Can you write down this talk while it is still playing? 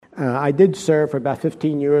I did serve for about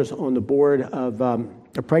 15 years on the board of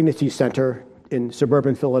a pregnancy center in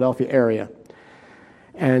suburban Philadelphia area.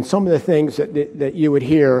 And some of the things that you would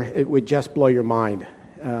hear, it would just blow your mind.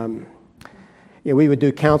 We would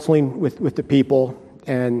do counseling with the people,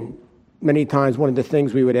 and many times one of the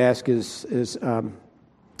things we would ask is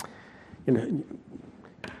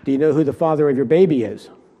do you know who the father of your baby is?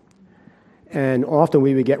 And often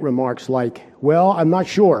we would get remarks like, well, I'm not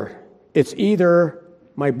sure. It's either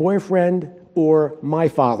my boyfriend or my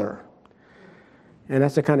father. And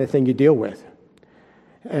that's the kind of thing you deal with.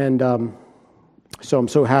 And so I'm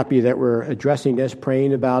so happy that we're addressing this,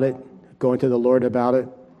 praying about it, going to the Lord about it.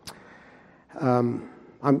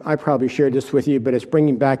 I probably shared this with you, but it's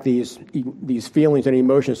bringing back these feelings and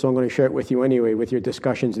emotions, so I'm going to share it with you anyway, with your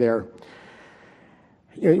discussions there.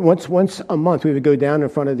 Once a month, we would go down in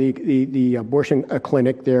front of the abortion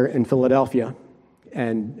clinic there in Philadelphia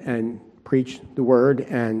and preach the word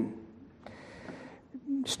and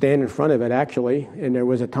stand in front of it, actually. And there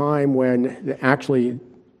was a time when actually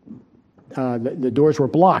the doors were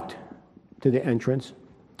blocked to the entrance.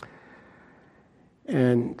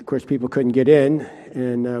 And, of course, people couldn't get in.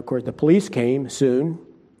 And, of course, the police came soon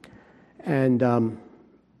and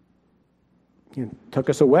took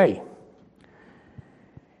us away.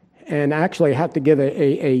 And actually, I have to give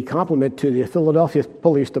a compliment to the Philadelphia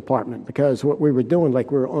Police Department, because what we were doing,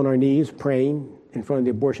 like we were on our knees praying in front of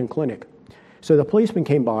the abortion clinic. So the policeman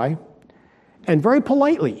came by and very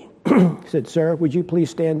politely said, "Sir, would you please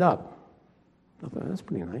stand up?" I thought, that's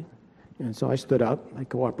pretty nice. And so I stood up. I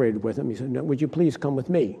cooperated with him. He said, "No, would you please come with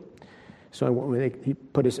me?" So he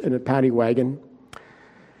put us in a paddy wagon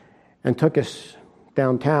and took us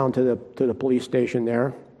downtown to the police station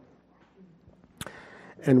there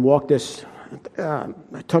and walked us,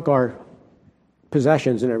 took our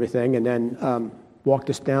possessions and everything, and then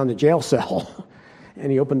walked us down the jail cell.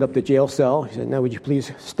 And he opened up the jail cell. He said, "Now, would you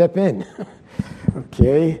please step in?"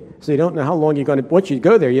 Okay. So you don't know how long you're going to, once you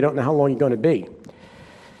go there, you don't know how long you're going to be.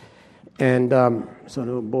 And so,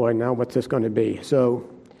 oh boy, now what's this going to be? So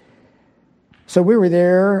we were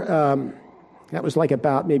there. That was like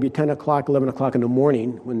about maybe 10 o'clock, 11 o'clock in the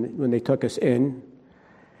morning when they took us in.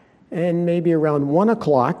 And maybe around 1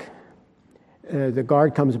 o'clock, the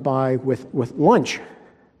guard comes by with lunch.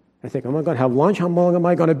 I think, am I going to have lunch? How long am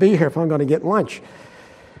I going to be here if I'm going to get lunch?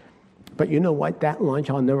 But you know what? That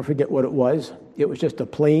lunch, I'll never forget what it was. It was just a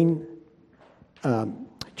plain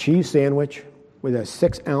cheese sandwich with a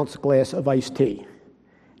 6-ounce glass of iced tea.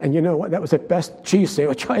 And you know what? That was the best cheese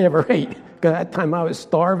sandwich I ever ate. Because at that time I was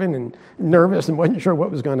starving and nervous and wasn't sure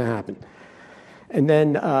what was going to happen. And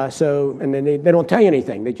then, they don't tell you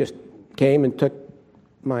anything. They just came and took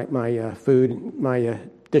my food, my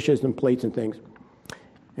dishes and plates and things.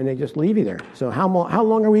 And they just leave you there. So how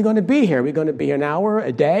long are we going to be here? Are we going to be an hour,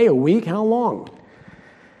 a day, a week? How long?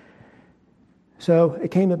 So it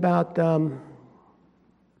came about 12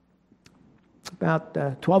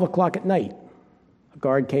 o'clock at night. A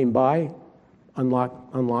guard came by,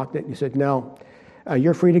 unlocked it. He said, "No,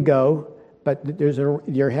 you're free to go, but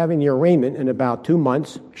you're having your arraignment in about 2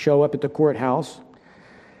 months. Show up at the courthouse."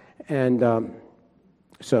 And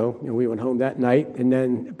so we went home that night.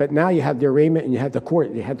 But now you have the arraignment and you have the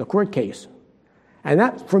court case. And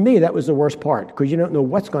that, for me, that was the worst part, because you don't know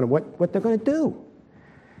what they're going to do.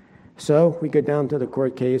 So we go down to the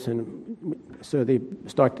court case, and so they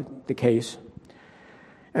start the case.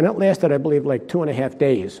 And it lasted, I believe, like 2.5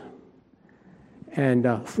 days. And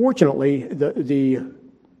fortunately, the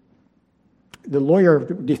lawyer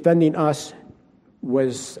defending us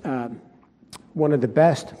was one of the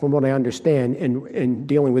best, from what I understand, in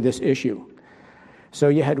dealing with this issue. So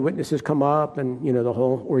you had witnesses come up, and the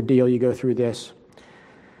whole ordeal. You go through this.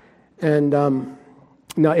 And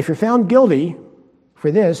now, if you're found guilty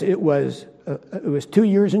for this, it was 2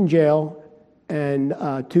 years in jail and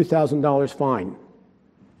 $2,000 fine.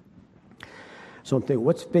 So I'm thinking,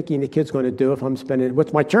 what's Vicki and the kids going to do if I'm spending?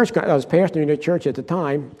 What's my church? I was pastoring a church at the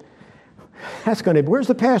time. That's going to. Where's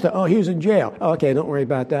the pastor? Oh, he was in jail. Okay, don't worry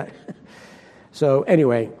about that. So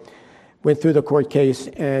anyway, went through the court case,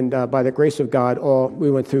 and by the grace of God, we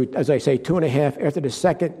went through, as I say, 2.5. After the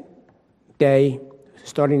second day,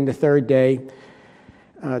 starting the third day,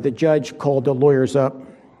 the judge called the lawyers up.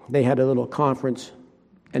 They had a little conference,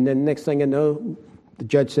 and then next thing you know, the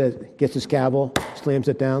judge gets his gavel, slams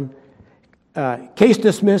it down. Case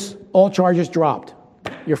dismissed, all charges dropped.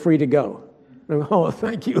 You're free to go. Oh,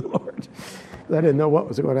 thank you, Lord. I didn't know what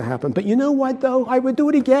was going to happen. But you know what, though? I would do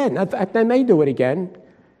it again. In fact, I may do it again.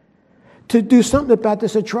 To do something about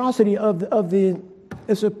this atrocity of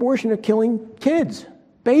this abortion of killing kids,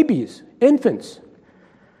 babies, infants.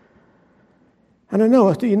 I don't know,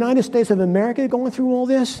 is the United States of America going through all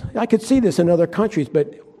this? I could see this in other countries,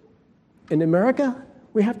 but in America,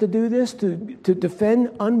 we have to do this to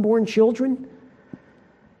defend unborn children?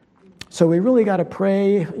 So we really got to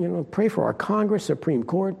pray, pray for our Congress, Supreme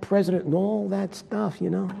Court, President, and all that stuff,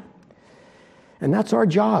 And that's our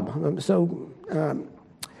job. I'm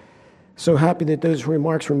so happy that those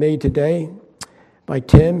remarks were made today by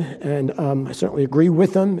Tim, and I certainly agree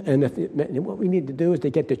with them. And what we need to do is to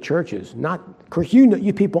get the churches, of course,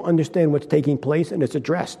 you people understand what's taking place and it's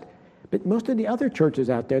addressed. But most of the other churches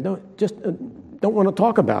out there don't want to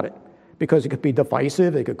talk about it because it could be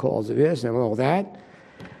divisive, it could cause this and all that.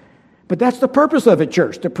 But that's the purpose of it,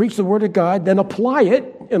 church, to preach the Word of God, then apply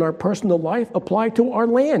it in our personal life, apply it to our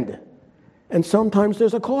land. And sometimes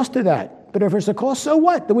there's a cost to that. But if there's a cost, so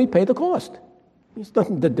what? Then we pay the cost. It's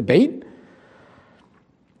nothing to debate.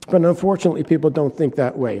 But unfortunately, people don't think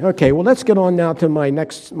that way. Okay, well, let's get on now to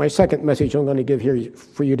my second message I'm going to give here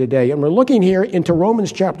for you today. And we're looking here into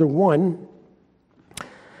Romans chapter 1.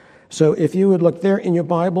 So if you would look there in your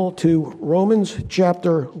Bible to Romans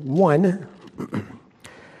chapter 1.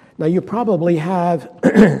 Now, you probably have,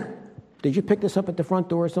 did you pick this up at the front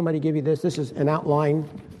door? Somebody give you this? This is an outline.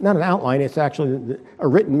 Not an outline, it's actually a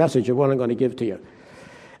written message of what I'm going to give to you.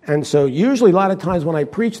 And so usually a lot of times when I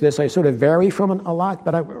preach this, I sort of vary from it a lot,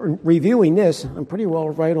 but reviewing this, I'm pretty well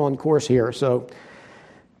right on course here. So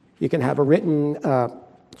you can have a written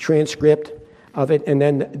transcript of it, and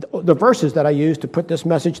then the verses that I use to put this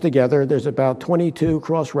message together, there's about 22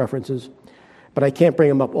 cross-references, but I can't bring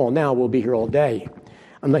them up all now. We'll be here all day.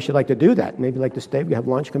 Unless you'd like to do that. Maybe you'd like to stay, we have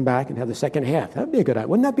lunch, come back, and have the second half. That would be a good idea.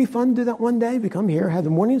 Wouldn't that be fun to do that one day? We come here, have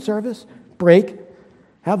the morning service, break,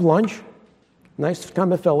 have lunch, nice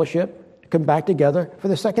time of fellowship, come back together for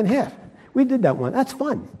the second half. We did that one. That's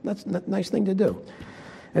fun. That's a nice thing to do.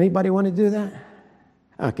 Anybody want to do that?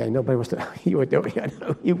 Okay, nobody wants to. You would do it. I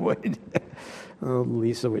know you would. Oh,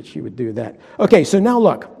 Lisa wish she would do that. Okay, so now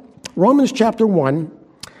look. Romans chapter 1.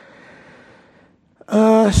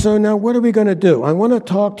 So now what are we going to do? I want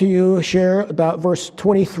to share about verse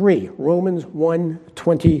 23, Romans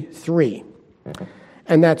 1:23.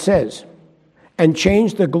 And that says, and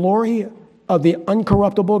change the glory of the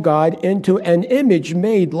uncorruptible God into an image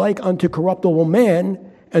made like unto corruptible man,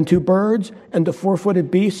 and to birds, and to four-footed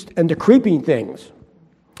beasts, and to creeping things.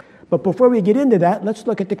 But before we get into that, let's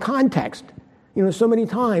look at the context. So many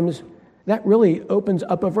times that really opens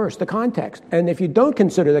up a verse, the context. And if you don't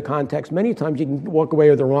consider the context, many times you can walk away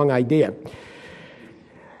with the wrong idea.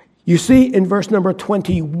 You see in verse number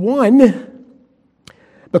 21,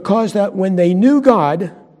 because that when they knew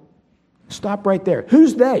God, stop right there.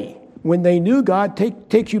 Who's they? When they knew God,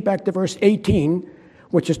 takes you back to verse 18,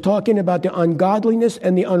 which is talking about the ungodliness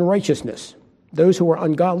and the unrighteousness. Those who are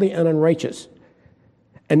ungodly and unrighteous.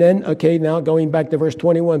 And then, now going back to verse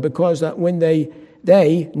 21, because that when they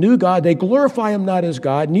knew God, they glorify him not as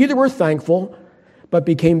God, neither were thankful, but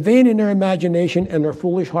became vain in their imagination, and their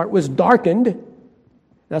foolish heart was darkened.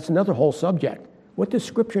 That's another whole subject. What does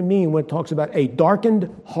Scripture mean when it talks about a darkened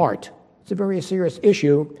heart? It's a very serious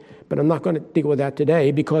issue, but I'm not going to deal with that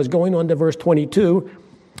today, because going on to verse 22,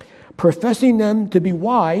 professing them to be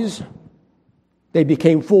wise, they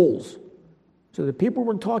became fools. So the people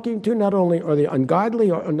we're talking to, not only are they ungodly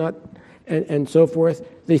or not, and so forth,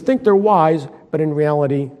 they think they're wise, but in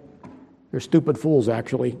reality, they're stupid fools,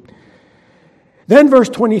 actually. Then verse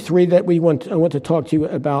 23 that I want to talk to you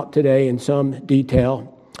about today in some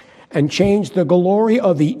detail, and change the glory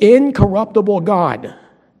of the incorruptible God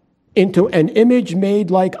into an image made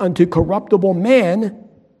like unto corruptible man,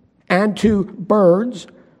 and to birds,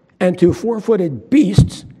 and to four-footed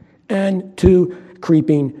beasts, and to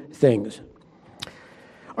creeping things.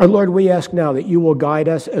 Our Lord, we ask now that you will guide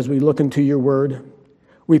us as we look into your word.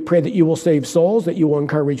 We pray that you will save souls, that you will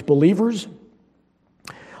encourage believers.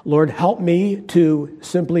 Lord, help me to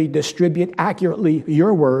simply distribute accurately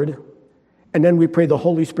your word. And then we pray the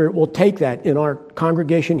Holy Spirit will take that in our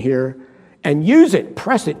congregation here and use it,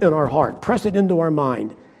 press it in our heart, press it into our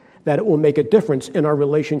mind, that it will make a difference in our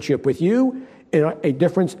relationship with you, a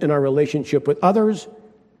difference in our relationship with others,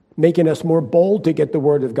 making us more bold to get the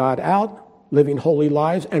word of God out, living holy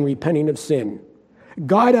lives, and repenting of sin.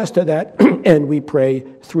 Guide us to that, and we pray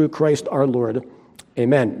through Christ our Lord.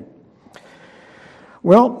 Amen.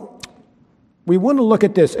 Well, we want to look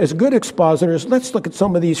at this. As good expositors, let's look at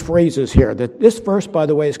some of these phrases here. This verse, by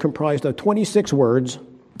the way, is comprised of 26 words,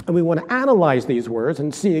 and we want to analyze these words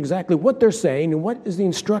and see exactly what they're saying and what is the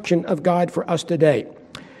instruction of God for us today.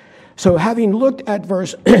 So having looked at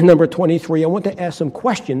verse number 23, I want to ask some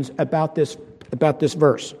questions about this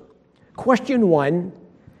verse. Question 1,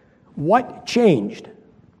 what changed?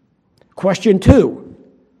 Question 2,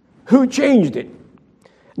 who changed it?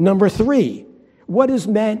 Number 3, what is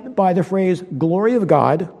meant by the phrase glory of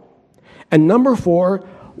God? And number 4,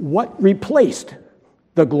 what replaced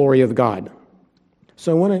the glory of God?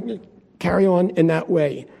 So I want to carry on in that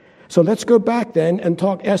way. So let's go back then and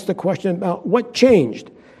ask the question about what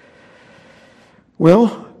changed.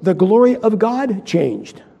 Well, the glory of God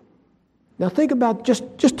changed. Now think about,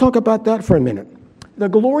 just talk about that for a minute. The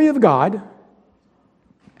glory of God,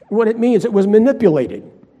 what it means, it was manipulated.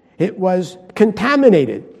 It was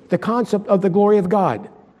contaminated, the concept of the glory of God.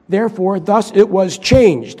 Therefore, thus it was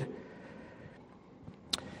changed.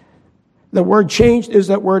 The word changed is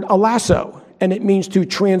that word alasso, and it means to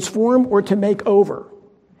transform or to make over.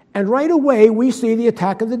 And right away, we see the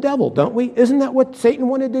attack of the devil, don't we? Isn't that what Satan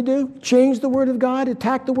wanted to do? Change the Word of God,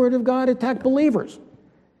 attack the Word of God, attack believers.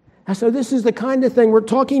 And so this is the kind of thing we're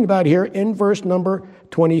talking about here in verse number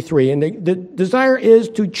 23. And the desire is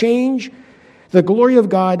to change the glory of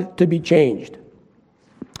God to be changed.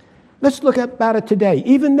 Let's look about it today.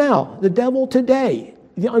 Even now, the devil today,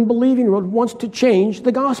 the unbelieving world, wants to change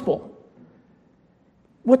the gospel.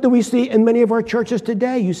 What do we see in many of our churches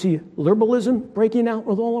today? You see liberalism breaking out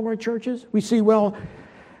with all of our churches. We see, we'll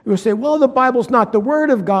say, the Bible's not the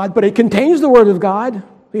Word of God, but it contains the Word of God.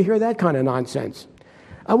 We hear that kind of nonsense.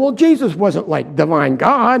 Jesus wasn't like divine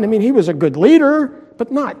God. I mean, he was a good leader,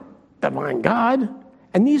 but not divine God.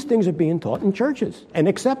 And these things are being taught in churches and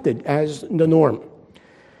accepted as the norm.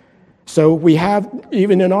 So we have,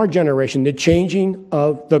 even in our generation, the changing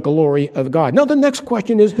of the glory of God. Now, the next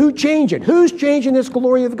question is, who changed it? Who's changing this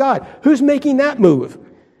glory of God? Who's making that move?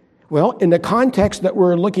 Well, in the context that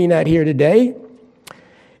we're looking at here today,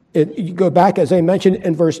 you go back, as I mentioned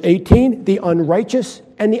in verse 18, the unrighteous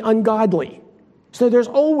and the ungodly. So there's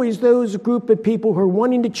always those group of people who are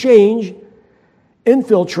wanting to change,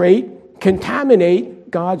 infiltrate,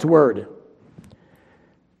 contaminate God's word.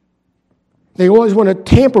 They always want to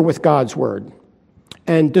tamper with God's word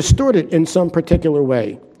and distort it in some particular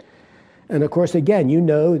way. And of course, again,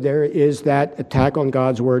 there is that attack on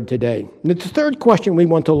God's word today. And the third question we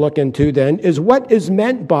want to look into then is what is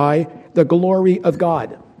meant by the glory of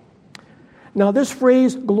God? Now, this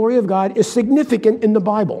phrase, glory of God, is significant in the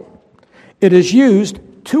Bible. It is used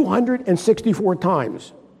 264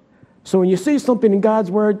 times. So when you see something in God's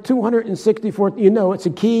word, 264, it's a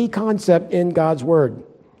key concept in God's word.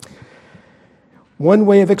 One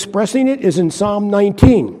way of expressing it is in Psalm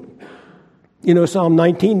 19. Psalm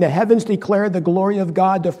 19, the heavens declare the glory of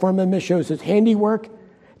God, the firmament shows his handiwork.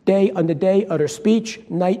 Day unto day utter speech,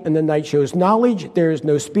 night and the night shows knowledge. There is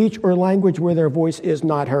no speech or language where their voice is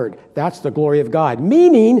not heard. That's the glory of God,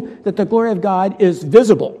 meaning that the glory of God is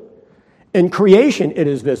visible. In creation, it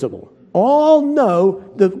is visible. All know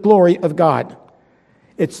the glory of God.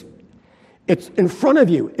 It's in front of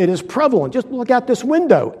you. It is prevalent. Just look out this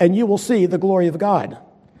window and you will see the glory of God.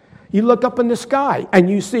 You look up in the sky and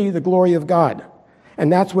you see the glory of God.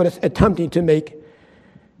 And that's what it's attempting to make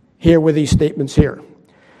here with these statements here.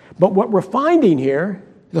 But what we're finding here,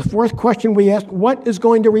 the fourth question we ask, what is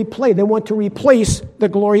going to replace? They want to replace the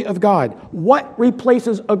glory of God. What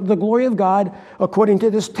replaces the glory of God according to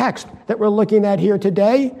this text that we're looking at here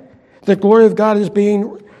today? The glory of God is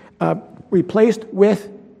being replaced with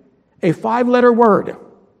a 5-letter word,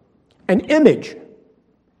 an image.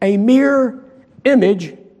 A mere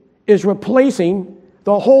image is replacing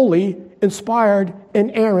the holy, inspired,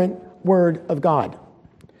 inerrant Word of God.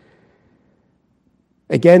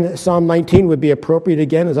 Again, Psalm 19 would be appropriate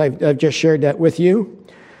again, as I've just shared that with you.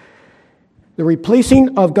 The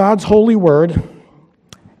replacing of God's holy word,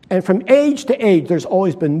 and from age to age, there's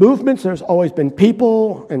always been movements, there's always been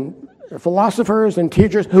people and philosophers and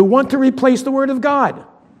teachers who want to replace the Word of God.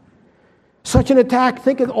 Such an attack,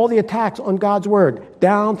 think of all the attacks on God's Word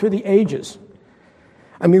down through the ages.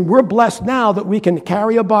 I mean, we're blessed now that we can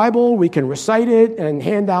carry a Bible, we can recite it and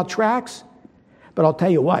hand out tracts. But I'll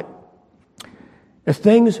tell you what, if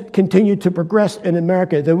things continue to progress in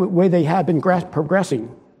America the way they have been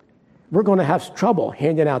progressing, we're going to have trouble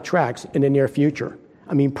handing out tracts in the near future.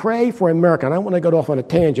 I mean, pray for America. And I don't want to go off on a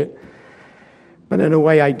tangent, but in a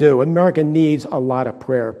way I do. America needs a lot of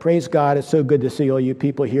prayer. Praise God. It's so good to see all you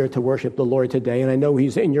people here to worship the Lord today. And I know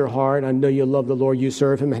he's in your heart. I know you love the Lord. You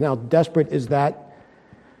serve him. And how desperate is that?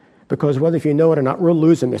 Because whether if you know it or not, we're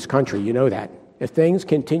losing this country. You know that. If things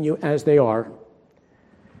continue as they are,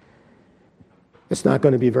 it's not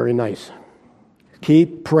going to be very nice.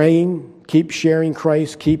 Keep praying. Keep sharing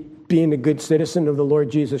Christ. Keep being a good citizen of the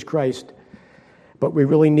Lord Jesus Christ. But we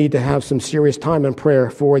really need to have some serious time in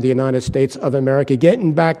prayer for the United States of America.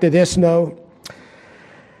 Getting back to this,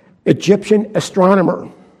 Egyptian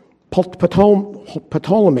astronomer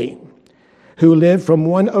Ptolemy who lived from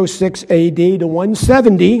 106 AD to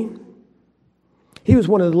 170. He was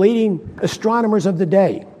one of the leading astronomers of the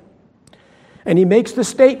day. And he makes the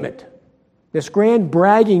statement, this grand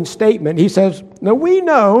bragging statement. He says, now we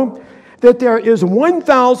know that there is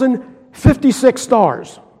 1,056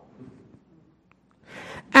 stars.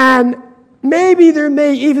 And maybe there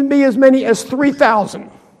may even be as many as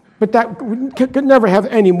 3,000. But that could never have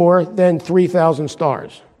any more than 3,000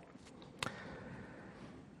 stars.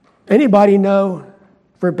 Anybody know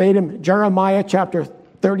verbatim Jeremiah chapter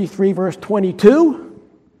 33, verse 22?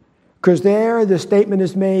 Because there the statement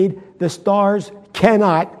is made, the stars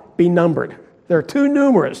cannot be numbered. They're too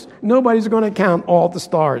numerous. Nobody's going to count all the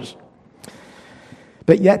stars.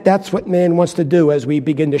 But yet that's what man wants to do as we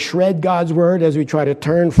begin to shred God's word, as we try to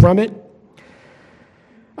turn from it.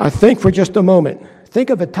 I think for just a moment, think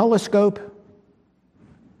of a telescope.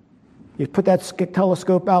 You put that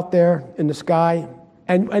telescope out there in the sky,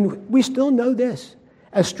 and we still know this.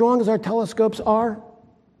 As strong as our telescopes are,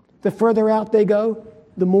 the further out they go,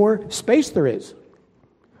 the more space there is.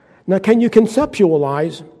 Now, can you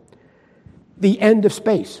conceptualize the end of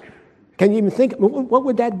space? Can you even think, what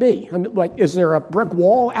would that be? I mean, like, is there a brick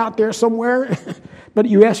wall out there somewhere? But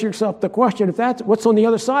you ask yourself the question, if that's what's on the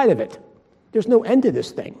other side of it? There's no end to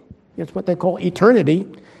this thing. It's what they call eternity.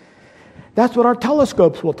 That's what our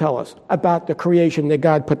telescopes will tell us about the creation that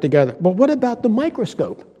God put together. But what about the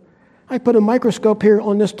microscope? I put a microscope here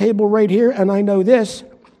on this table right here, and I know this.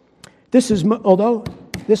 This is, although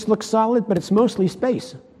this looks solid, but it's mostly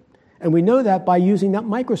space. And we know that by using that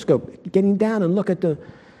microscope, getting down and look at the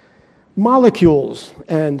molecules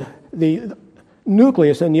and the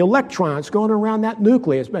nucleus and the electrons going around that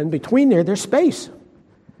nucleus. And between there's space.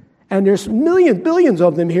 And there's billions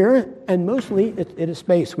of them here, and mostly it is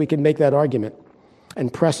space. We can make that argument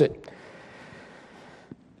and press it.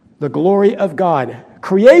 The glory of God.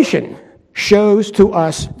 Creation shows to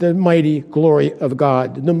us the mighty glory of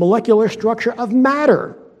God. The molecular structure of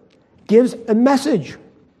matter gives a message.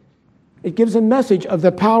 It gives a message of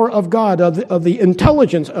the power of God, of the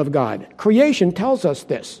intelligence of God. Creation tells us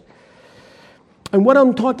this. And what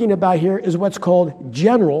I'm talking about here is what's called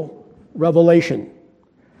general revelation.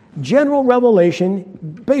 General revelation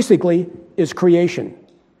basically is creation.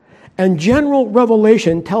 And general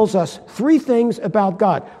revelation tells us three things about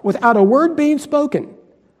God without a word being spoken.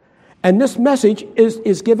 And this message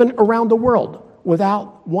is given around the world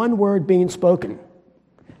without one word being spoken.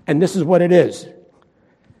 And this is what it is.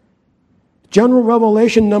 General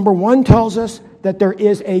revelation number one tells us that there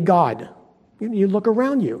is a God. You look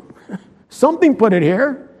around you. Something put it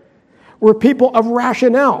here. We're people of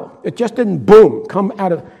rationale. It just didn't, boom, come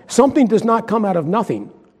out of... Something does not come out of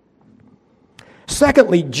nothing.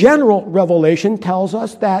 Secondly, general revelation tells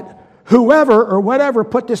us that whoever or whatever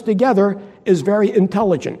put this together is very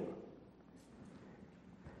intelligent.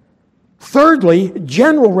 Thirdly,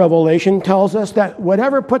 general revelation tells us that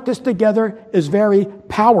whatever put this together is very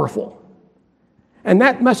powerful. And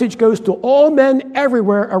that message goes to all men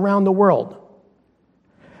everywhere around the world.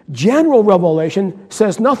 General revelation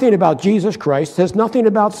says nothing about Jesus Christ, says nothing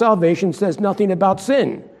about salvation, says nothing about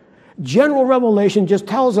sin. General revelation just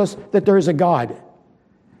tells us that there is a God.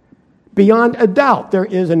 Beyond a doubt, there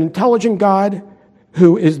is an intelligent God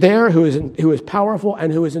who is there, who is powerful,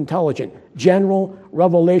 and who is intelligent. General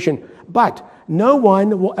revelation. But no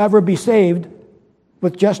one will ever be saved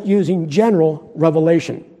with just using general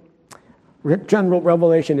revelation. General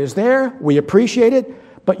revelation is there, we appreciate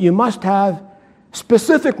it, but you must have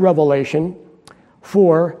specific revelation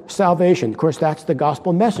for salvation. Of course, that's the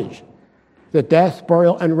gospel message. The death,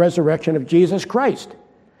 burial, and resurrection of Jesus Christ.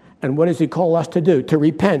 And what does he call us to do? To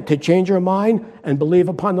repent, to change our mind, and believe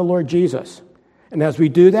upon the Lord Jesus. And as we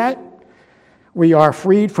do that, we are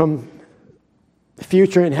freed from the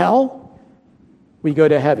future in hell. We go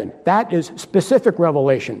to heaven. That is specific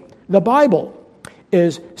revelation. The Bible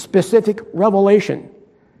is specific revelation.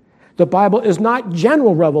 The Bible is not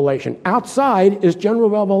general revelation. Outside is general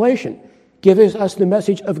revelation. Gives us the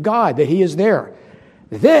message of God, that he is there.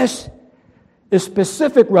 This is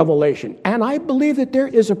specific revelation. And I believe that there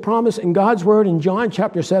is a promise in God's word in John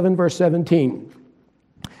chapter 7, verse 17.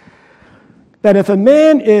 That if a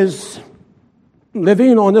man is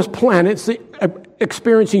living on this planet,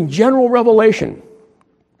 experiencing general revelation,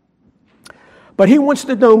 but he wants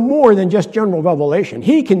to know more than just general revelation.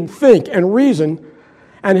 He can think and reason,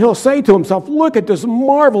 and he'll say to himself, look at this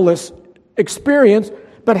marvelous experience,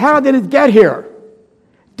 but how did it get here?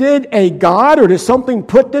 Did a God or did something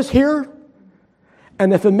put this here?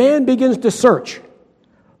 And if a man begins to search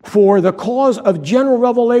for the cause of general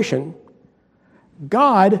revelation,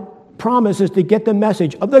 God promises to get the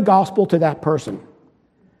message of the gospel to that person.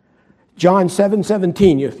 John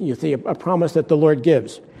 7:17, you see a promise that the Lord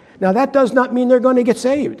gives. Now, that does not mean they're going to get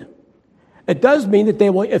saved. It does mean that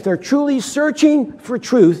they will, if they're truly searching for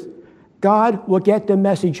truth, God will get the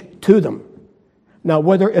message to them. Now,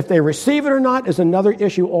 whether if they receive it or not is another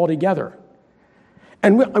issue altogether.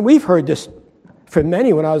 And we've heard this from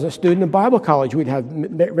many. When I was a student in Bible college, we'd have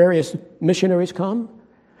various missionaries come,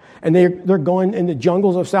 and they're going in the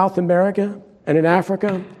jungles of South America and in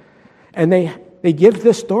Africa, and they give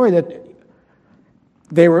this story that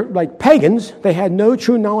they were like pagans. They had no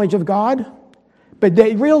true knowledge of God, but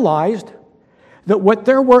they realized that what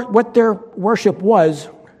their worship was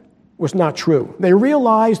not true. They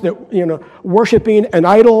realized that, worshiping an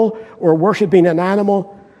idol or worshiping an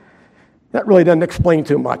animal, that really doesn't explain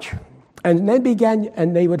too much. And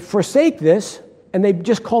they would forsake this, and they'd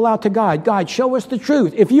just call out to God, God, show us the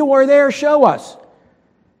truth. If you are there, show us.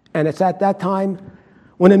 And it's at that time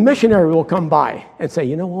when a missionary will come by and say,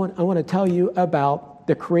 you know what, I want to tell you about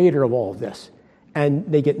the creator of all of this.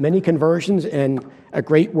 And they get many conversions, and a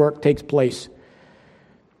great work takes place.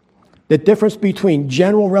 The difference between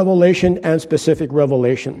general revelation and specific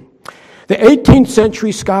revelation. The 18th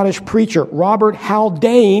century Scottish preacher Robert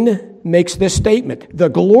Haldane makes this statement: the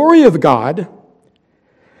glory of God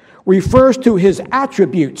refers to his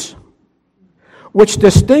attributes, which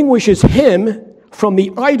distinguishes him from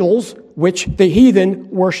the idols which the heathen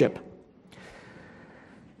worship.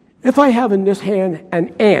 If I have in this hand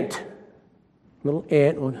an ant, little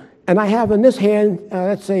ant, and I have in this hand,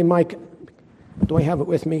 let's say, Mike, do I have it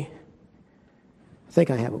with me? I think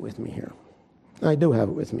I have it with me here. I do have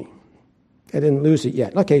it with me. I didn't lose it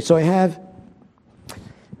yet. Okay, so I have,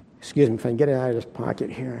 excuse me if I can get it out of this pocket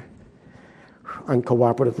here.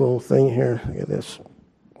 Uncooperative little thing here. Look at this.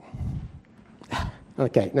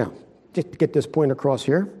 Okay, now, just to get this point across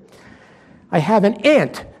here. I have an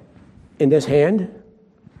ant in this hand,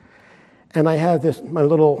 and I have my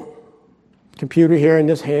little computer here in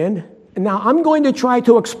this hand. And now I'm going to try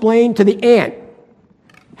to explain to the ant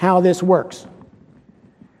how this works.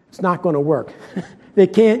 It's not going to work.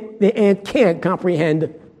 The ant can't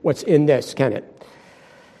comprehend what's in this, can it?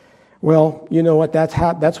 Well, you know what?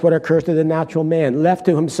 That's what occurs to the natural man. Left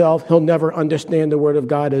to himself, he'll never understand the Word of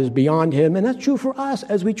God. It is beyond him. And that's true for us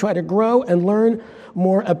as we try to grow and learn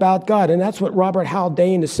more about God. And that's what Robert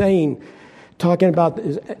Haldane is saying, talking about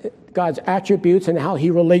God's attributes and how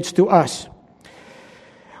he relates to us.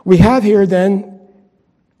 We have here then,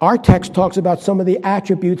 our text talks about some of the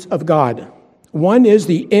attributes of God. One is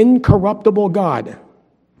the incorruptible God.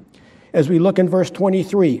 As we look in verse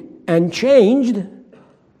 23, and changed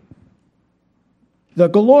the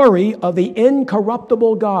glory of the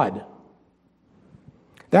incorruptible God.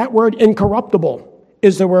 That word incorruptible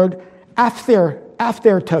is the word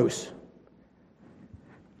aphthartos.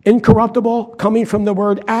 Incorruptible coming from the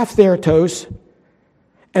word aphthartos,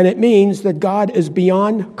 and it means that God is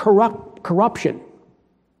beyond corruption.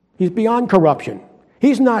 He's beyond corruption.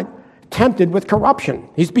 He's not tempted with corruption.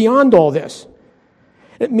 He's beyond all this.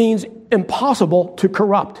 It means impossible to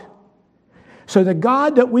corrupt. So the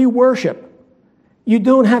God that we worship, you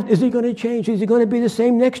don't have, is he going to change? Is he going to be the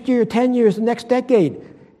same next year, 10 years, the next decade?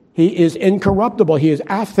 He is incorruptible. He is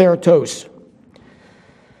aphthartos.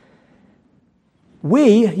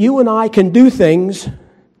 You and I can do things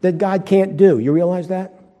that God can't do. You realize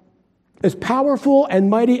that? As powerful and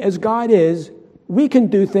mighty as God is, we can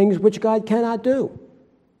do things which God cannot do.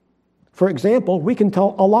 For example, we can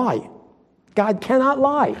tell a lie. God cannot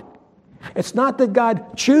lie. It's not that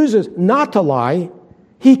God chooses not to lie.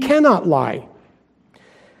 He cannot lie.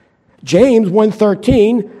 James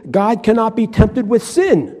 1:13, God cannot be tempted with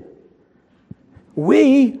sin.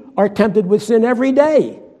 We are tempted with sin every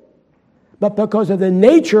day. But because of the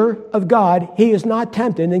nature of God, he is not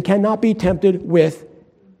tempted and cannot be tempted with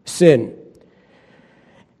sin.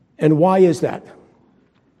 And why is that?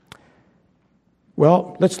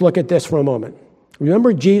 Well, let's look at this for a moment.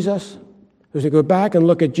 Remember Jesus? As we go back and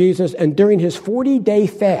look at Jesus, and during his 40-day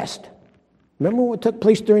fast, remember what took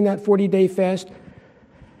place during that 40-day fast?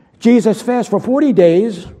 Jesus fasts for 40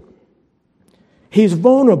 days. He's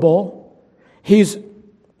vulnerable. He's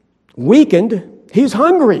weakened. He's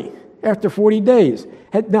hungry after 40 days.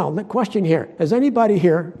 Now, the question here, has anybody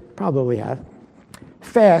here, probably have,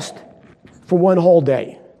 fast for one whole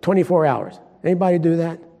day, 24 hours? Anybody do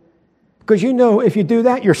that? Because you know, if you do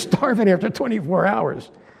that, you're starving after 24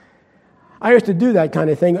 hours. I used to do that kind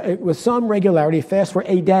of thing with some regularity, fast for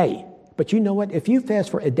a day. But you know what? If you fast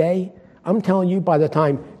for a day, I'm telling you, by the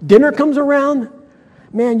time dinner comes around,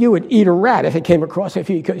 man, you would eat a rat if it came across you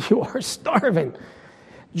because you are starving.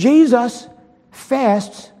 Jesus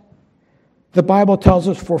fasts, the Bible tells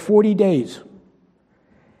us, for 40 days.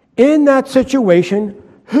 In that situation,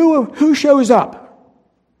 who shows up?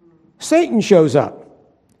 Satan shows up.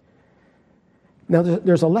 Now,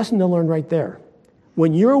 there's a lesson to learn right there.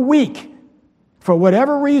 When you're weak, for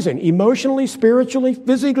whatever reason, emotionally, spiritually,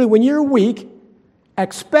 physically, when you're weak,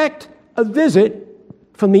 expect a visit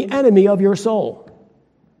from the enemy of your soul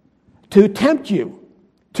to tempt you,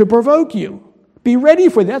 to provoke you. Be ready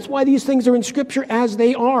for that. That's why these things are in Scripture as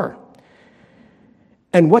they are.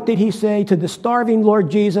 And what did he say to the starving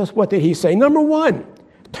Lord Jesus? What did he say? Number one,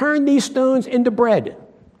 turn these stones into bread.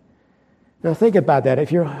 Now think about that.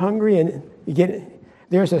 If you're hungry and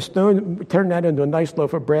there's a stone, turn that into a nice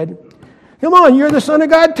loaf of bread. Come on, you're the Son of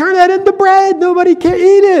God, turn that into bread. Nobody can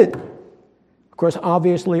eat it. Of course,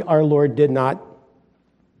 obviously, our Lord did not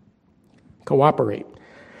cooperate.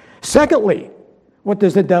 Secondly, what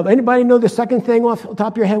does the devil, anybody know the second thing off the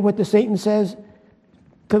top of your head, what the Satan says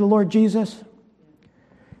to the Lord Jesus?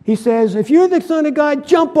 He says, if you're the Son of God,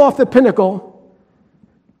 jump off the pinnacle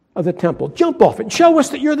of the temple. Jump off it. Show us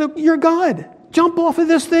that you're God. Jump off of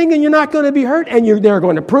this thing and you're not going to be hurt. And they're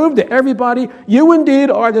going to prove to everybody, you indeed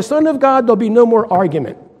are the Son of God. There'll be no more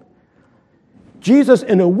argument. Jesus,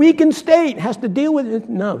 in a weakened state, has to deal with it.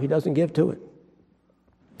 No, he doesn't give to it.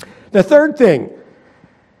 The third thing,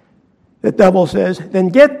 the devil says, then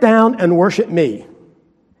get down and worship me.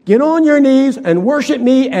 Get on your knees and worship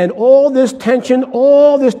me, and all this tension,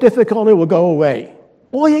 all this difficulty will go away.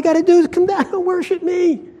 All you got to do is come down and worship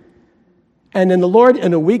me. And then the Lord,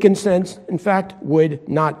 in a weakened sense, in fact, would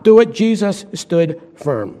not do it. Jesus stood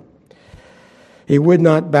firm. He would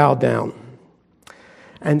not bow down.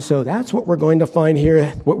 And so that's what we're going to find here.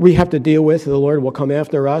 What we have to deal with, the Lord will come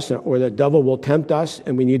after us, or the devil will tempt us,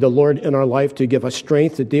 and we need the Lord in our life to give us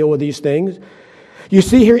strength to deal with these things. You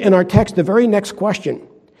see here in our text, the very next question.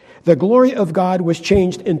 The glory of God was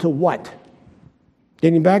changed into what?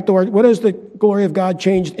 Getting back to what is the glory of God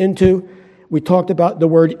changed into? We talked about the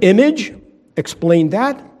word image, explained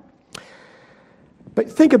that.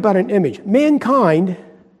 But think about an image. Mankind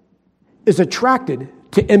is attracted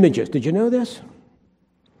to images. Did you know this?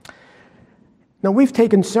 Now, we've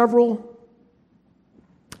taken several,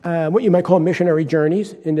 what you might call missionary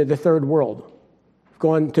journeys into the third world. We've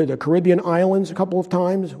gone to the Caribbean islands a couple of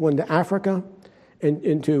times, went to Africa,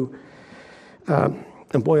 and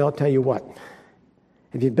boy, I'll tell you what,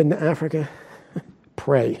 if you've been to Africa,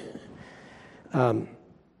 pray.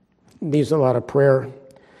 Needs a lot of prayer,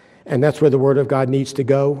 and that's where the Word of God needs to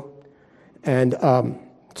go. And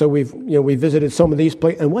so we visited some of these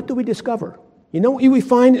places, and what do we discover? You know what we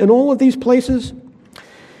find in all of these places?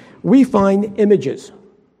 We find images.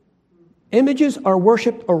 Images are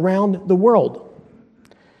worshipped around the world.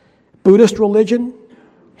 Buddhist religion,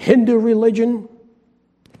 Hindu religion,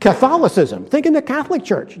 Catholicism. Think in the Catholic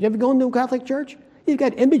Church. You ever go into a Catholic church? You've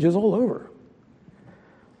got images all over.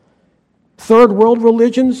 Third world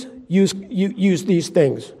religions use these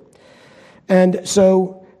things. And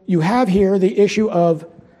so you have here the issue of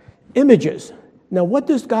images. Now, what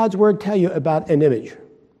does God's Word tell you about an image?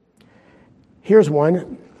 Here's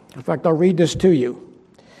one. In fact, I'll read this to you.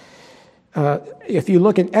 If you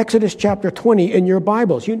look in Exodus chapter 20 in your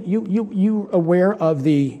Bibles, you aware of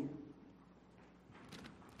the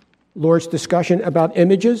Lord's discussion about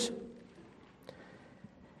images?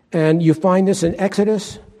 And you find this in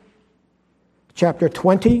Exodus chapter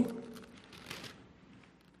 20.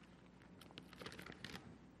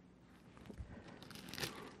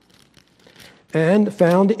 And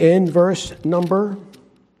found in verse number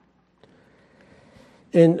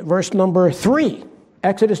 3.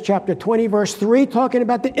 Exodus chapter 20, verse 3, talking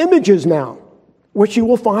about the images now, which you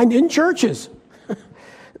will find in churches.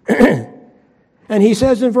 And he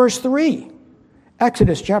says in verse 3,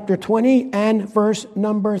 Exodus chapter 20 and verse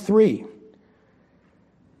number 3,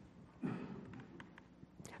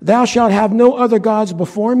 thou shalt have no other gods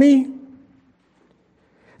before me.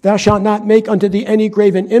 Thou shalt not make unto thee any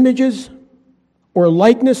graven images, or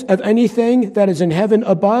likeness of anything that is in heaven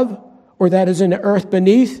above, or that is in the earth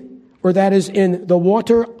beneath, or that is in the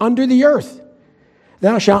water under the earth.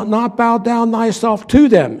 Thou shalt not bow down thyself to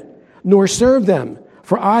them, nor serve them.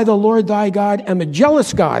 For I, the Lord thy God, am a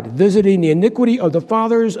jealous God, visiting the iniquity of the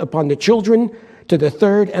fathers upon the children to the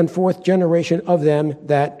third and fourth generation of them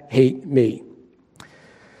that hate me.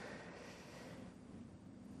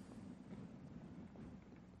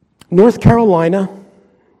 North Carolina,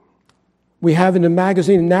 we have in the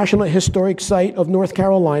magazine National Historic Site of North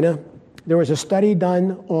Carolina, there was a study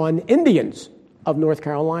done on Indians of North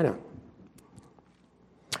Carolina.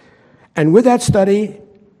 And with that study,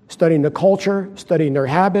 studying the culture, studying their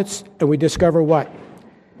habits, and we discover what?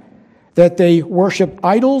 That they worshiped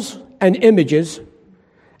idols and images,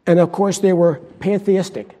 and of course they were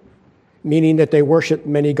pantheistic. meaning that they worship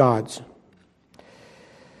many gods.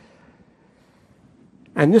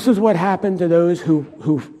 And this is what happened to those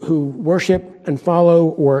who worship and follow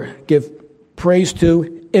or give praise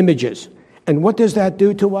to images. And what does that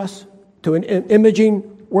do to us? To an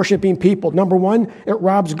imaging, worshiping people. Number one, it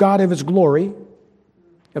robs God of his glory.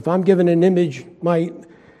 If I'm given an image, my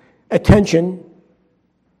attention,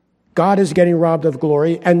 God is getting robbed of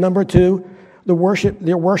glory. And number two, they're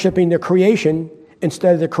worshiping the creation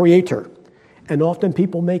instead of the creator. And often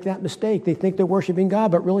people make that mistake. They think they're worshiping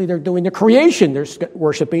God, but really they're doing the creation they're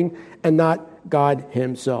worshiping and not God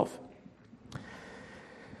himself.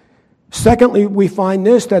 Secondly, we find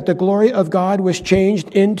this, that the glory of God was changed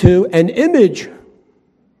into an image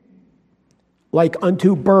like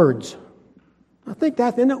unto birds. I think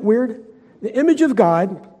that, isn't it weird? The image of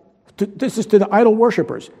God, this is to the idol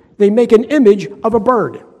worshipers. They make an image of a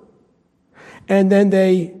bird. And then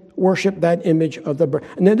they worship that image of the bird.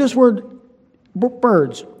 And then this word,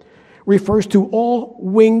 birds, refers to all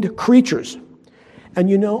winged creatures. And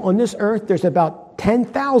you know, on this earth, there's about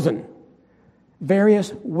 10,000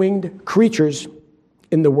 various winged creatures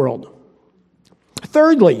in the world.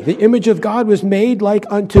 Thirdly, the image of God was made like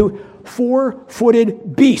unto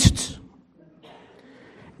four-footed beasts.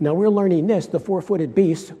 Now we're learning this, the four-footed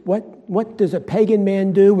beasts. What does a pagan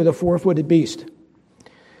man do with a four-footed beast?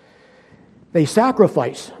 They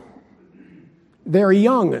sacrifice their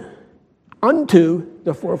young unto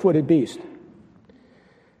the four-footed beast.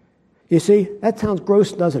 You see, that sounds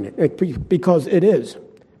gross, doesn't it? Because it is.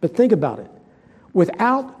 But think about it.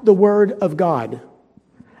 Without the Word of God,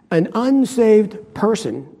 an unsaved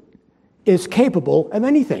person is capable of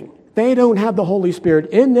anything. They don't have the Holy Spirit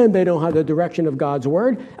in them. They don't have the direction of God's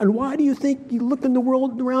Word. And why do you think you look in the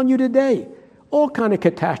world around you today? All kind of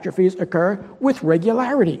catastrophes occur with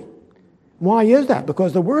regularity. Why is that?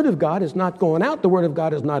 Because the Word of God is not going out. The Word of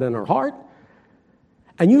God is not in our heart.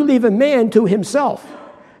 And you leave a man to himself,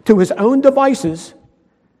 to his own devices,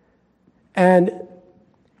 and,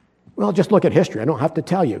 well, just look at history. I don't have to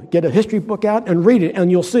tell you. Get a history book out and read it, and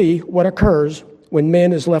you'll see what occurs when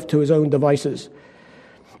man is left to his own devices.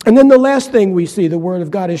 And then the last thing we see, the Word of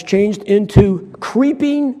God is changed into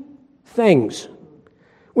creeping things,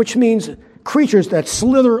 which means creatures that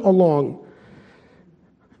slither along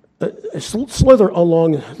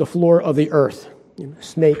the floor of the earth,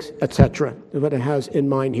 snakes, etc., is what it has in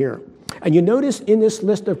mind here. And you notice in this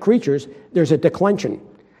list of creatures, there's a declension.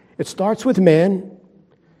 It starts with man,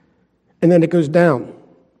 and then it goes down,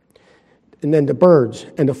 and then the birds,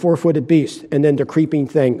 and the four-footed beasts, and then the creeping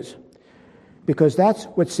things. Because that's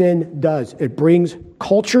what sin does. It brings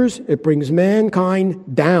cultures, it brings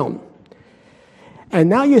mankind down. And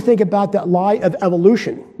now you think about that lie of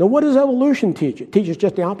evolution. Now, what does evolution teach? It teaches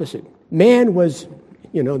just the opposite. Man was,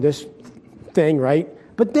 this thing, right?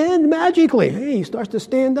 But then magically, he starts to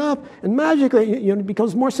stand up, and magically,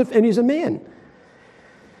 becomes more and he's a man.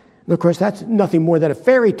 And of course, that's nothing more than a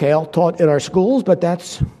fairy tale taught in our schools,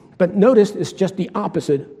 but notice it's just the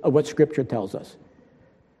opposite of what Scripture tells us.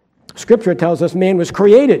 Scripture tells us man was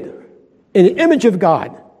created in the image of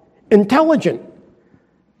God, intelligent.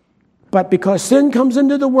 But because sin comes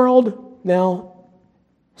into the world, now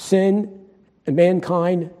sin and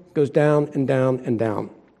mankind goes down and down and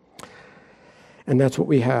down. And that's what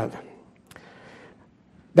we have.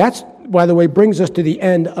 That's, by the way, brings us to the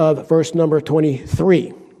end of verse number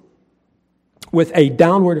 23, with a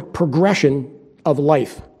downward progression of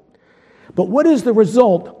life. But what is the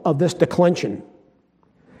result of this declension?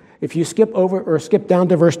 If you skip down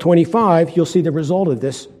to verse 25, you'll see the result of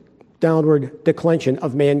this downward declension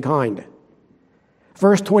of mankind.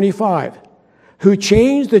 Verse 25, who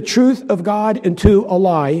changed the truth of God into a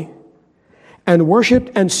lie and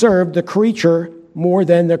worshiped and served the creature more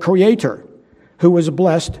than the Creator, who was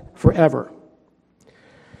blessed forever.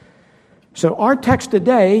 So our text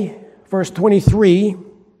today, verse 23,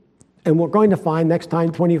 and we're going to find next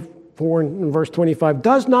time 24 and verse 25,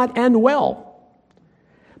 does not end well.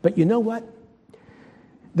 But you know what?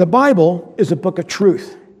 The Bible is a book of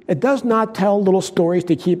truth. It does not tell little stories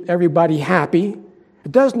to keep everybody happy.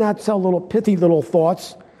 It does not tell little pithy little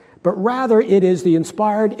thoughts, but rather it is the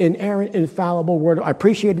inspired, inerrant, infallible Word. I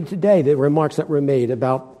appreciated today the remarks that were made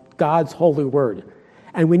about God's holy Word.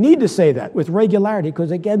 And we need to say that with regularity because,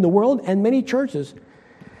 again, the world and many churches,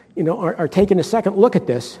 are taking a second look at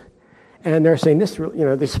this, and they're saying this,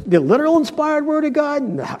 the literal inspired Word of God.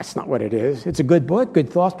 No, that's not what it is. It's a good book, good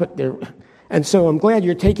thoughts, and so I'm glad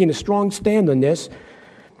you're taking a strong stand on this,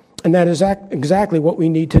 and that is exactly what we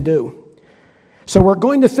need to do. So we're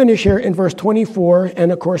going to finish here in verse 24,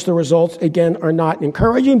 and of course the results, again, are not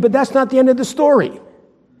encouraging, but that's not the end of the story.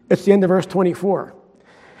 It's the end of verse 24.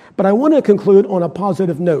 But I want to conclude on a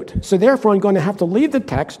positive note. So therefore, I'm going to have to leave the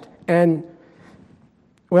text and,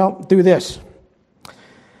 well, do this.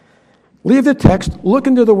 Leave the text, look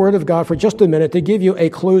into the Word of God for just a minute to give you a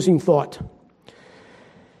closing thought.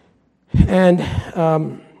 And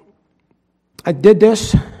I did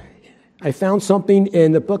this. I found something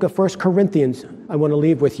in the book of 1 Corinthians I want to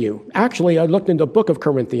leave with you. Actually, I looked into the book of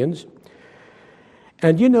Corinthians.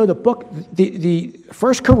 And you know, the book, the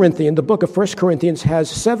 1 Corinthians, the book of 1 Corinthians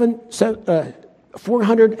has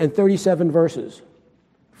 437 verses.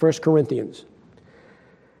 1 Corinthians.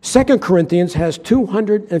 2 Corinthians has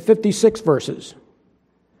 256 verses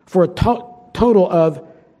for a total of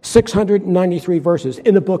 693 verses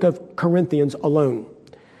in the book of Corinthians alone.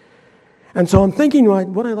 And so I'm thinking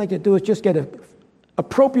what I'd like to do is just get an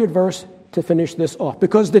appropriate verse to finish this off,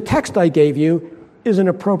 because the text I gave you isn't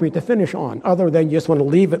appropriate to finish on, other than you just want to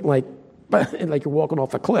leave it like you're walking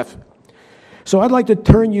off a cliff. So I'd like to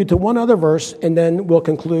turn you to one other verse, and then we'll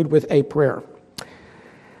conclude with a prayer.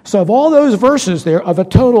 So of all those verses there, of a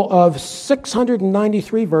total of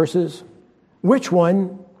 693 verses, which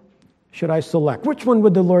one should I select? Which one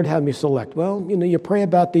would the Lord have me select? Well, you pray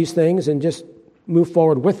about these things and just move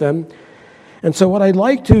forward with them. And so what I'd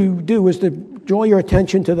like to do is to draw your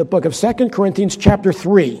attention to the book of 2 Corinthians chapter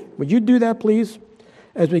 3. Would you do that, please,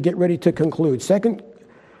 as we get ready to conclude?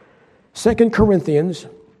 2 Corinthians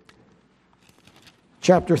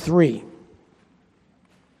chapter 3.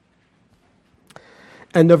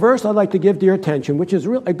 And the verse I'd like to give to your attention, which is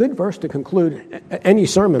a good verse to conclude any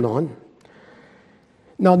sermon on.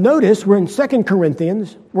 Now notice, we're in 2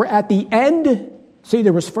 Corinthians. We're at the end. See,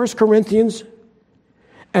 there was 1 Corinthians.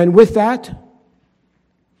 And with that,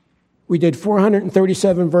 we did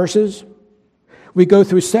 437 verses. We go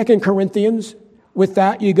through 2 Corinthians. With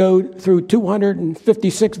that, you go through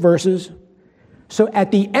 256 verses. So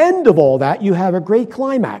at the end of all that, you have a great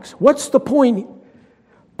climax. What's the point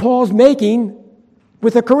Paul's making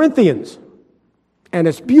with the Corinthians? And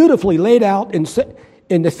it's beautifully laid out in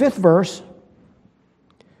the 5th verse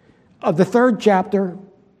of the 3rd chapter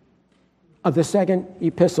of the 2nd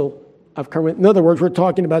epistle of Corinthians. In other words, we're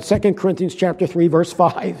talking about 2 Corinthians chapter 3, verse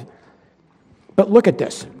 5. But look at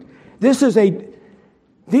this.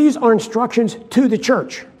 These are instructions to the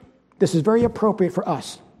church. This is very appropriate for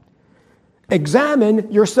us.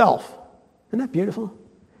 Examine yourself. Isn't that beautiful?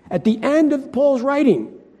 At the end of Paul's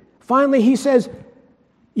writing, finally he says,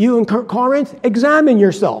 you in Corinth, examine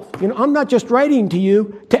yourself. I'm not just writing to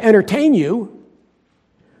you to entertain you.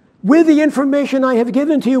 With the information I have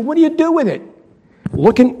given to you, what do you do with it?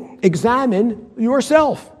 Look and examine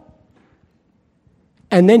yourself.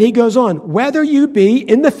 And then he goes on, whether you be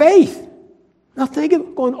in the faith. Now think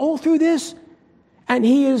of going all through this, and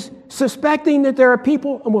he is suspecting that there are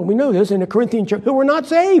people, well, we know this, in the Corinthian church who were not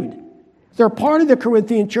saved. They're part of the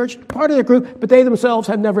Corinthian church, part of the group, but they themselves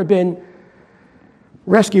have never been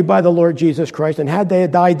rescued by the Lord Jesus Christ. And had they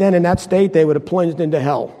died then in that state, they would have plunged into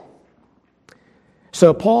hell.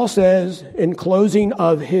 So Paul says, in closing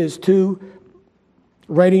of his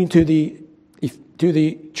writing to the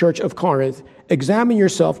church of Corinth, examine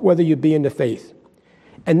yourself whether you be in the faith.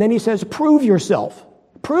 And then he says, prove yourself.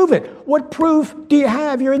 Prove it. What proof do you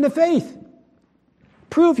have you're in the faith?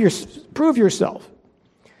 Prove yourself.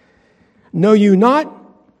 Know you not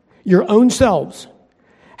your own selves,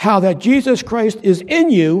 how that Jesus Christ is in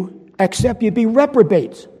you, except you be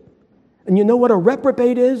reprobates. And you know what a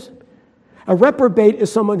reprobate is? A reprobate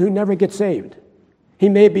is someone who never gets saved. He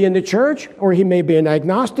may be in the church, or he may be an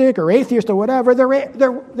agnostic or atheist or whatever.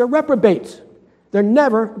 They're reprobates. They're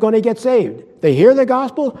never going to get saved. They hear the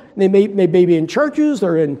gospel. They may be in churches.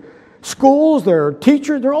 They're in schools. They're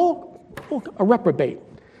teachers. They're all a reprobate.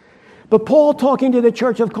 But Paul, talking to the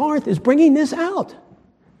church of Corinth, is bringing this out.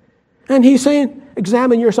 And he's saying,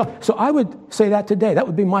 examine yourself. So I would say that today. That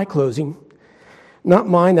would be my closing. Not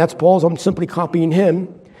mine. That's Paul's. I'm simply copying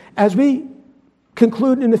him. As we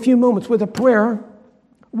conclude in a few moments with a prayer,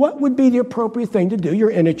 what would be the appropriate thing to do? You're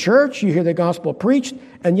in a church, you hear the gospel preached,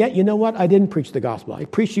 and yet, you know what? I didn't preach the gospel. I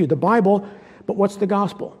preached you the Bible, but what's the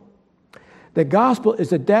gospel? The gospel is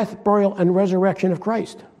the death, burial, and resurrection of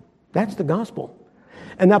Christ. That's the gospel.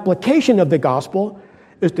 An application of the gospel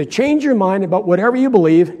is to change your mind about whatever you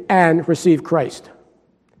believe and receive Christ.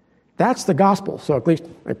 That's the gospel. So at least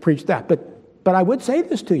I preached that. But I would say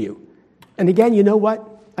this to you. And again, you know what?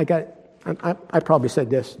 I probably said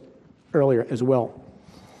this earlier as well.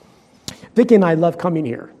 Vicki and I love coming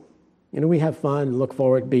here. We have fun and look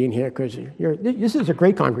forward to being here because this is a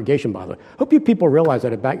great congregation, by the way. Hope you people realize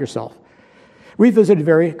that about yourself. We visited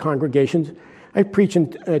various congregations. I preach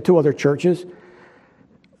in 2 other churches.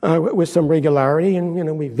 with some regularity,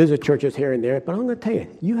 and we visit churches here and there. But I'm going to tell you,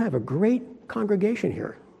 you have a great congregation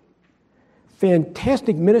here.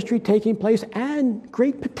 Fantastic ministry taking place and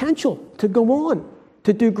great potential to go on,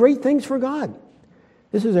 to do great things for God.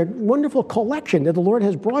 This is a wonderful collection that the Lord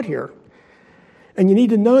has brought here. And you need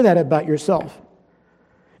to know that about yourself.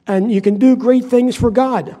 And you can do great things for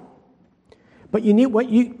God. But you need what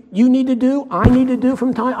you need to do, I need to do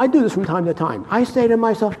I do this from time to time. I say to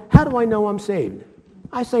myself, how do I know I'm saved?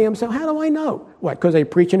 I say I'm saved. How do I know? What, because I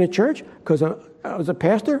preach in a church? Because I was a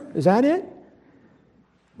pastor? Is that it?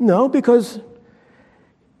 No, because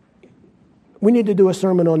we need to do a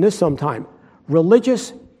sermon on this sometime.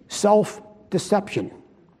 Religious self-deception.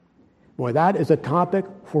 Boy, that is a topic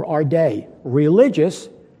for our day. Religious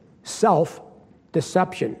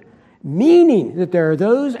self-deception. Meaning that there are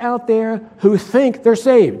those out there who think they're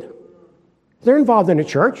saved. They're involved in a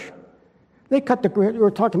church. They cut the grass. We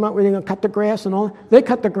were talking about where they're going to cut the grass and all. They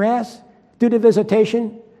cut the grass, do the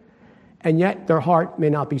visitation, and yet their heart may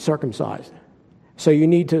not be circumcised. So you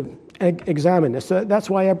need to examine this. So that's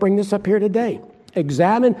why I bring this up here today.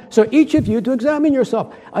 Examine. So each of you to examine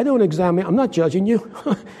yourself. I don't examine. I'm not judging you.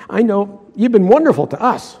 I know you've been wonderful to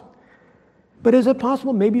us. But is it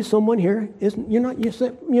possible maybe someone here you're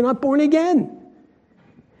not born again?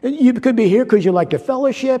 You could be here because you like the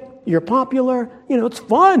fellowship, you're popular, it's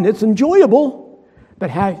fun, it's enjoyable. But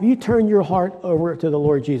have you turned your heart over to the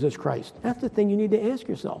Lord Jesus Christ? That's the thing you need to ask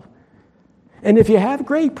yourself. And if you have,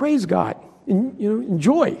 great, praise God,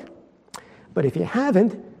 enjoy. But if you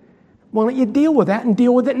haven't, why don't you deal with that and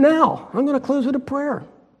deal with it now? I'm going to close with a prayer.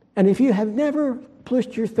 And if you have never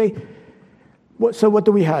placed your faith, so what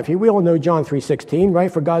do we have here? We all know John 3:16,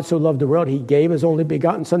 right? For God so loved the world, he gave his only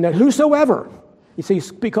begotten son, that whosoever. You see,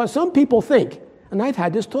 because some people think, and I've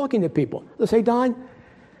had this talking to people, they'll say, Don,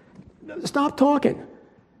 stop talking.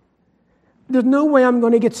 There's no way I'm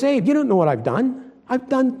going to get saved. You don't know what I've done. I've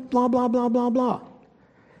done blah, blah, blah, blah, blah.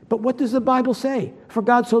 But what does the Bible say? For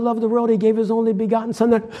God so loved the world, he gave his only begotten son,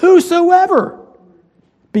 that whosoever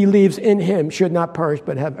believes in him should not perish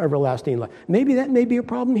but have everlasting life. Maybe that may be a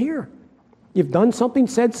problem here. You've done something,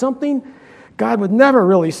 said something. God would never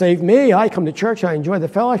really save me. I come to church, I enjoy the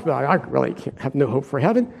fellowship, but I really have no hope for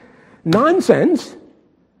heaven. Nonsense.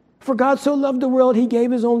 For God so loved the world, he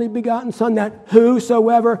gave his only begotten son, that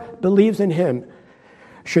whosoever believes in him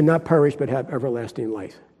should not perish but have everlasting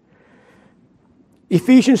life.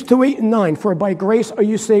 Ephesians 2:8-9, for by grace are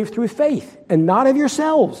you saved through faith, and not of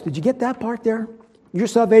yourselves. Did you get that part there? Your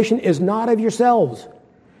salvation is not of yourselves.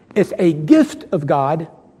 It's a gift of God,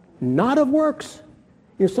 not of works.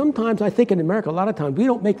 Sometimes I think in America, a lot of times, we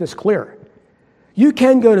don't make this clear. You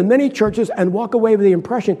can go to many churches and walk away with the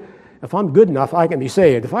impression, if I'm good enough, I can be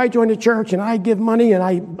saved. If I join a church and I give money and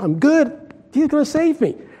I'm good, he's going to save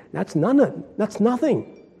me. That's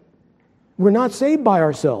nothing. We're not saved by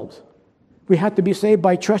ourselves. We have to be saved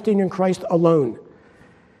by trusting in Christ alone.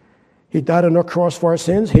 He died on the cross for our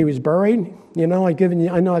sins. He was buried. I know I've given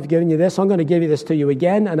you this. I'm going to give you this to you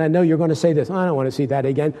again. And I know you're going to say this. I don't want to see that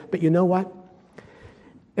again. But you know what?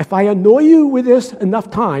 If I annoy you with this enough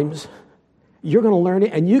times, you're going to learn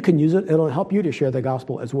it and you can use it. It'll help you to share the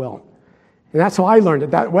gospel as well. And that's how I learned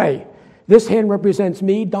it that way. This hand represents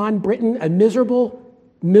me, Don Britton, a miserable,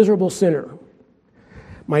 miserable sinner.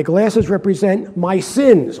 My glasses represent my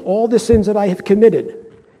sins, all the sins that I have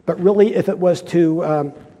committed. But really, if it was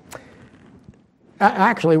to...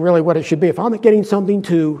 actually, really what it should be, if I'm getting something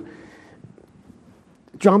to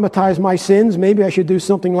dramatize my sins, maybe I should do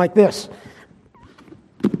something like this.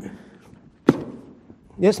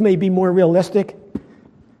 This may be more realistic.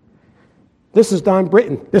 This is Don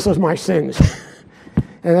Britton. This is my sins.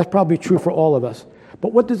 And that's probably true for all of us.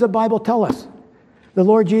 But what does the Bible tell us? The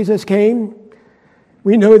Lord Jesus came.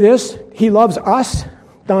 We know this. He loves us,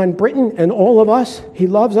 Don Britton, and all of us. He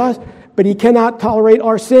loves us, but he cannot tolerate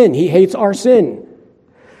our sin. He hates our sin.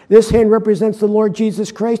 This hand represents the Lord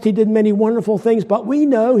Jesus Christ. He did many wonderful things, but we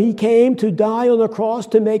know he came to die on the cross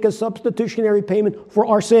to make a substitutionary payment for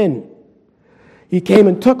our sin. He came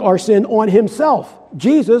and took our sin on himself.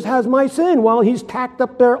 Jesus has my sin while he's tacked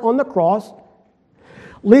up there on the cross,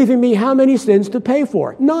 leaving me how many sins to pay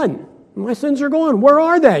for? None. My sins are gone. Where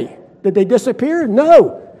are they? Did they disappear?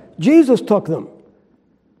 No. Jesus took them.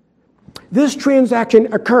 This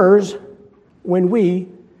transaction occurs when we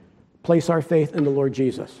place our faith in the Lord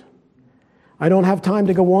Jesus. I don't have time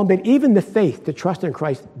to go on, but even the faith to trust in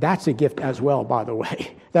Christ, that's a gift as well, by the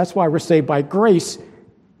way. That's why we're saved by grace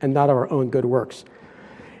and not our own good works.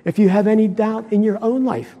 If you have any doubt in your own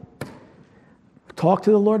life, talk to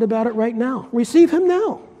the Lord about it right now. Receive him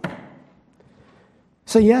now.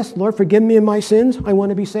 Say, yes, Lord, forgive me of my sins. I want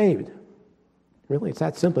to be saved. Really, it's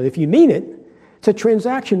that simple. If you mean it, it's a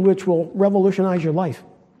transaction which will revolutionize your life.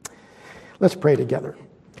 Let's pray together.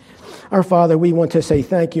 Our Father, we want to say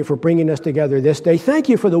thank you for bringing us together this day. Thank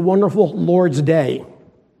you for the wonderful Lord's Day.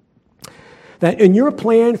 That in your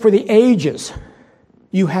plan for the ages,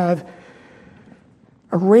 you have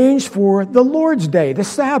arranged for the Lord's Day, the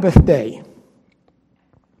Sabbath day,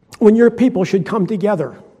 when your people should come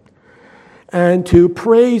together and to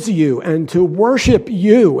praise you and to worship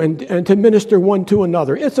you and to minister one to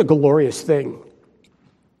another. It's a glorious thing.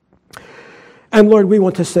 And Lord, we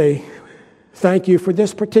want to say thank you for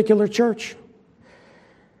this particular church.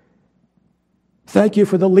 Thank you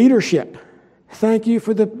for the leadership. Thank you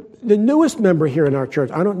for the newest member here in our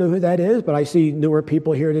church. I don't know who that is, but I see newer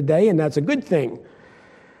people here today, and that's a good thing.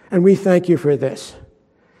 And we thank you for this.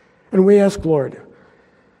 And we ask, Lord,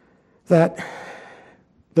 that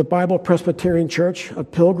the Bible Presbyterian Church of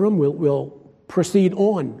Pilgrim will proceed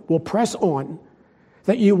on, will press on,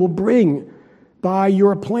 that you will bring by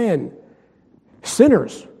your plan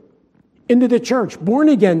sinners into the church,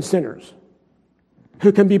 born-again sinners,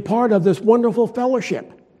 who can be part of this wonderful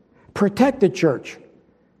fellowship, protect the church,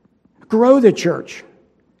 grow the church,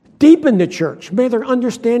 deepen the church. May their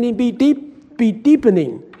understanding be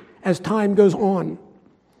deepening as time goes on.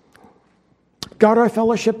 God, our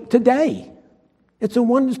fellowship today, it's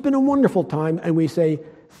been a wonderful time, and we say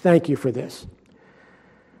thank you for this.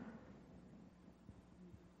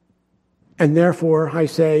 And therefore, I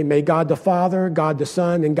say, may God the Father, God the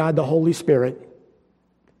Son, and God the Holy Spirit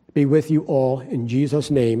be with you all in Jesus'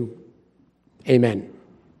 name. Amen.